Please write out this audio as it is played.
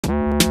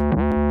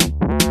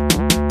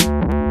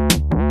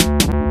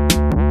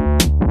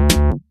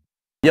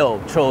Yo,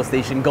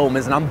 Trollstation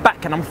Gomez, and I'm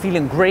back and I'm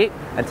feeling great.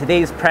 And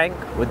today's prank,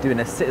 we're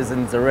doing a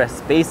citizen's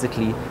arrest.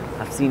 Basically,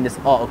 I've seen this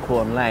article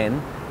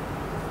online,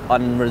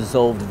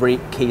 unresolved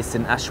rape case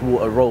in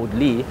Ashwater Road,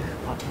 Lee.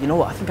 But you know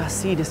what? I think I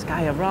see this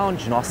guy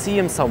around. You know, I see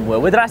him somewhere.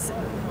 Where did I see?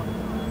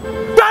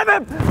 Grab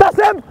him! That's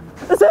him!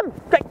 That's him!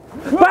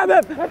 Grab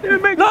him! I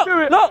didn't make you do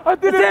it. No, I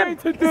didn't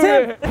make you do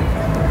it.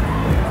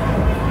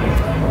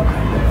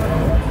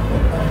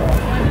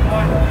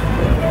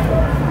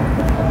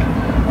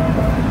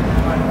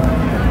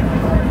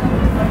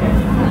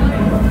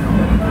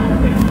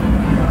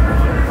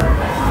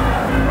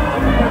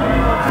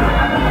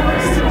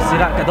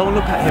 Don't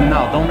look at him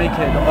now, don't make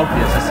it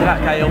obvious. You see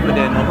that guy over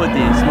there in the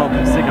hoodie smoking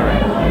a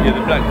cigarette? Yeah,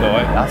 the black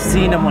guy. I've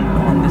seen him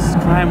on this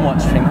crime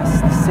watch thing.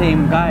 That's the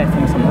same guy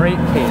from some rape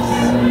case.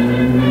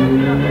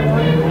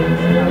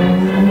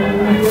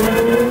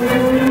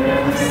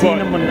 I've seen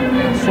him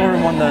saw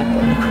him on the...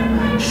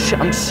 Shit,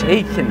 I'm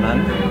shaking,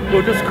 man.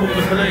 Well, just call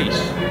the police.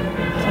 I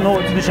don't know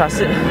what to do.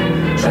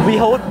 Should we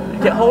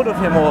get hold of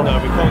him or... No,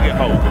 we can't get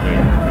hold of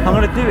him. I'm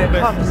gonna do it,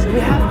 come. We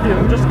have to.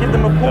 We'll just give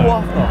them a call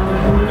after.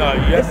 No,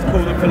 you have to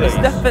call the police.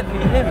 It's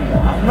definitely him. I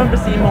remember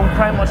seeing him on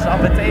Crime Watch the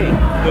other day.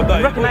 Well, no,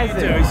 you recognise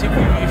him? If you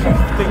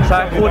think Should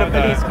I call the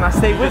police? Can I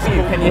stay with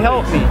you? Can you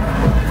help me?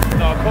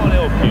 No, I can't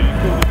help you.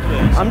 Call the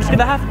police. I'm just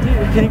gonna have to.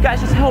 Can you guys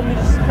just help me?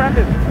 Just grab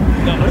him.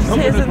 No, I'm not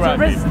gonna grab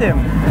him. Arrest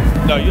him.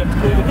 No, you have to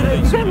call the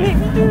police. You can't make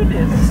me do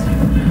this.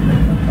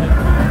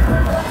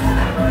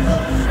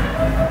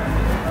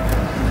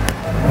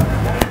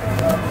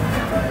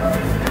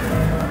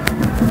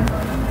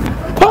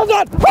 Hold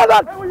on! Hold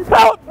on!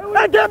 Help!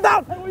 Hey, get him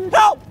down!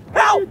 Help!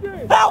 Help!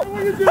 Help!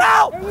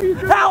 Help! Help!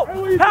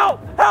 Help!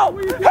 Help!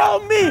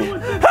 Help me!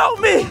 Help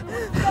me!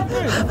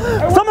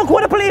 Someone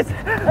call the police!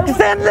 He's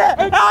in there!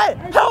 Hey,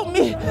 help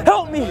me!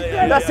 Help me!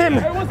 That's him!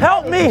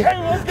 Help me!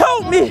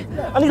 Help me!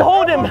 I need to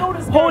hold him!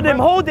 Hold him!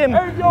 Hold him!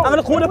 I'm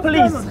gonna call the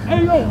police!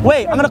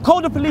 Wait, I'm gonna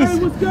call the police!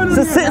 It's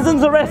a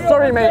citizen's arrest,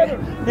 sorry mate!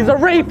 He's a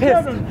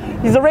rapist!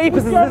 He's a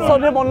rapist, it's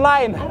on him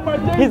online!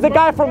 He's the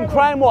guy from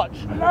Crime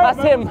Watch!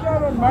 That's him!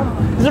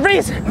 He's a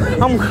rapist!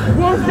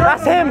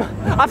 That's him!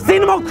 I've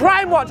seen him on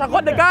Crime Watch! I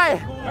got the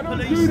guy! I don't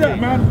do that,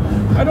 man.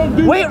 I don't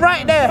do Wait that.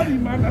 right there!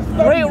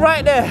 Wait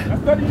right there! I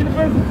studied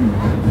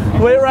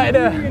university. Wait right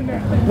there!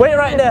 Wait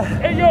right there!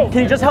 Hey, yo!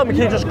 Can you just help me?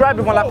 Can you just grab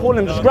him while I call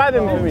him? Just grab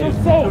him for me.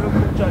 Assault.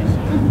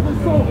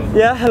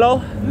 Yeah,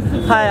 hello?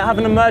 Hi, I have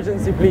an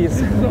emergency,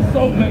 please.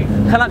 Assault, mate.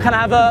 Can I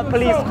have a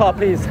police car,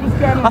 please?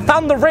 I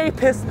found the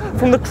rapist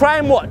from the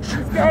Crime Watch.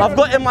 I've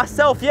got him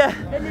myself, yeah.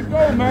 Let me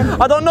go,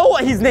 man. I don't know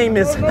what his name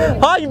is.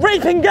 Huh? You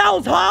raping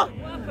girls, huh?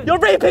 You're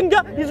raping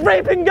girls. He's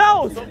raping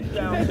girls.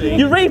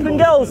 You're raping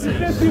girls.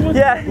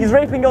 Yeah, he's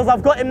raping girls.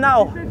 I've got him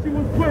now.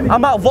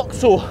 I'm at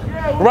Vauxhall,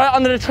 right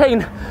under the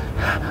train.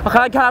 Can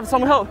I have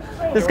some help?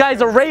 This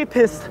guy's a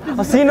rapist.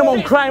 I've seen him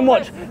on Crime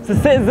Watch. It's a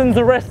citizen's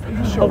arrest.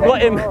 I've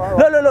got him.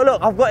 Look.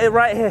 I've got it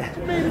right here.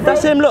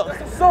 That's him, look.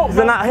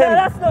 Isn't that him?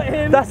 That's not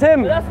him. That's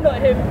him. That's not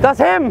him. That's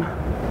him.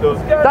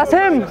 That's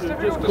him.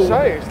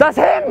 That's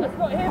him.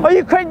 Are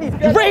you crazy?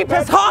 You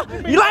rapist, huh?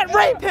 You like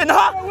raping,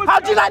 huh? How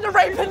do you like the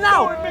raping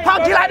now? How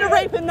do you like the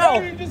raping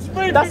now?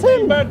 That's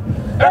him.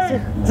 That's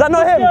him. Is that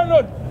not him?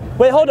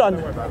 Wait, hold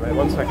on.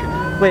 One second.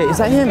 Wait, is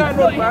that him? I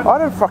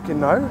don't fucking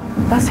know.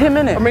 That's him,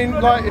 innit? I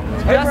mean, like...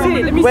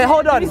 Wait,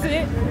 hold on.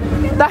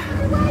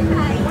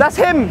 That's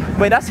him.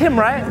 Wait, that's him,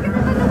 right?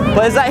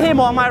 But is that him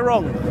or am I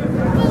wrong?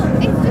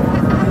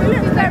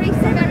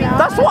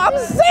 That's what I'm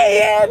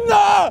saying!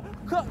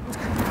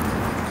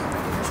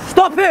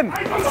 Stop him!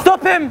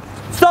 Stop him!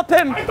 Stop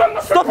him!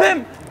 Stop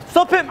him!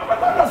 Stop him!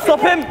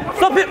 Stop him!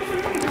 Stop him!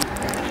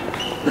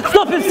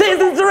 Stop him!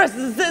 Citizen's arrest!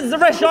 Citizen's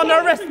arrest! You're under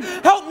arrest!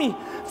 Help me!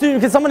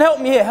 Can someone help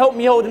me here? Help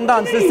me hold him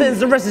down. It's the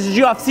citizen's arrest. This is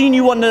you. I've seen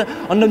you on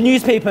the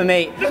newspaper,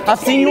 mate. I've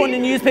seen you on the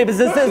newspaper. It's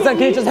the citizen.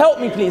 Can you just help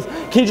me, please?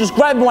 Can you just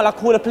grab me while I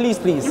call the police,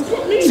 please?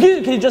 Excuse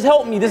me. Can you just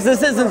help me? This is the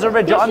citizen's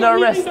arrest. You're under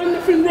arrest.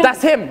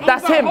 That's him.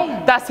 That's him.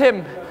 That's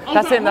him.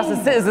 That's him, that's a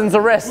citizen's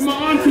arrest.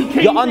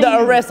 You're under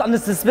arrest under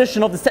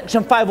suspicion of the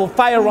Section 5 of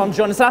firearms,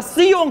 you understand? I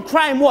see you on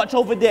Crime Watch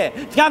over there.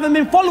 I haven't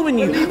been following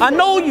you. I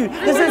know you.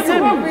 This is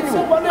him.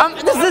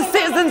 This is a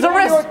citizen's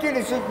arrest.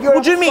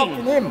 What do you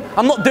mean?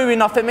 I'm not doing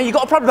nothing, man. You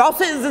got a problem. I'll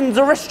citizen's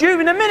arrest you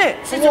in a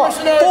minute. For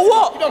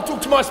what? You don't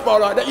talk to my spy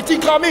like that. You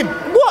think I'm him?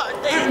 What?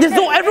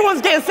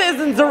 Everyone's getting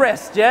citizen's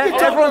arrest, yeah?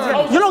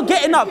 You're not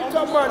getting up.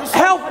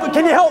 Help!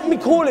 Can you help me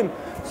call him?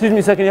 Excuse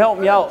me, sir, can you help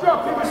me out?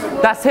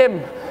 That's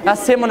him.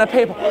 That's him on the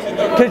paper.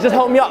 Can you just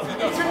help me up?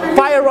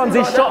 Firearms,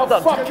 he's shot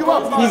them. Fuck you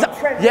up.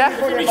 Yeah?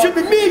 It should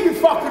be me you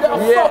fuck with that.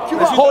 Fuck you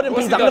up. Hold him,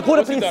 please. I'm gonna call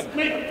the police.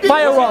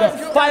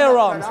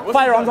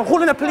 Firearms. I'm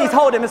calling the police.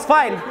 Hold him. It's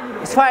fine.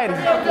 It's fine.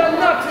 Wait,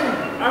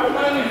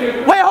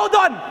 hold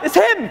on. It's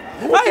him.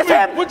 Wait, it's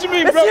him. What do you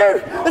mean, it's bro?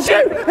 You. It's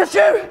you. It's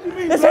you.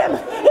 It's him.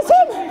 It's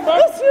him.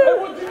 It's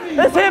you.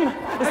 It's him.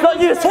 It's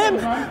not you. It's him.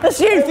 It's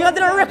you. See, I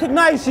didn't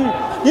recognize you.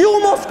 You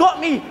almost got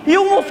me. You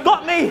almost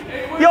got me.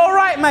 You're all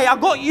right, mate. I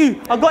got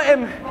you. I got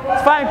him.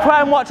 It's fine.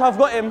 Crime Watch. I've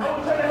got him.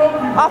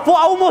 I thought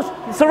I almost.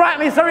 It's all right,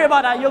 mate. Sorry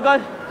about that. You're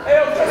good.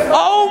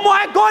 Oh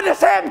my God,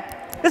 it's him.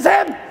 It's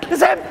him!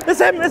 It's him! It's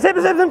him! It's him!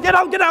 It's him! Get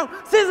out! Get out!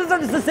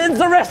 Citizen's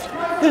arrest!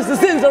 This is the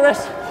citizen's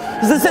arrest!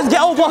 This is the citizen's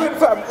get over! I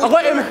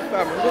got him!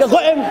 I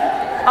got him!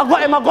 I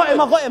got him! I got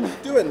him! I got him!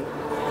 Doing?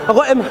 I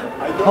got him! I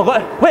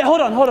got him! Wait,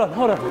 hold on! Hold on!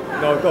 Hold on!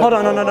 No, hold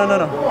on!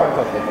 No!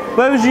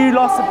 Where was you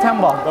last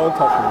September? Don't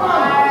touch me.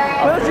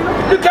 Where was you?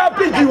 Look how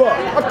big you are!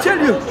 I tell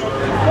you!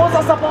 What was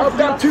I supposed I've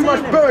done too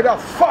much bird, I'll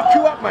fuck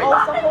you up, mate!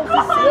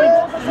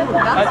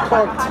 I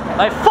can't.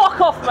 Hey,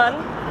 fuck off,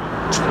 man!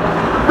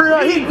 Bring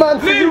a heat man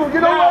for you,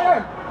 you know what I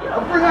am?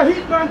 I'll bring a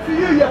heat man for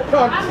you, you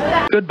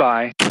cunt!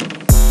 Goodbye.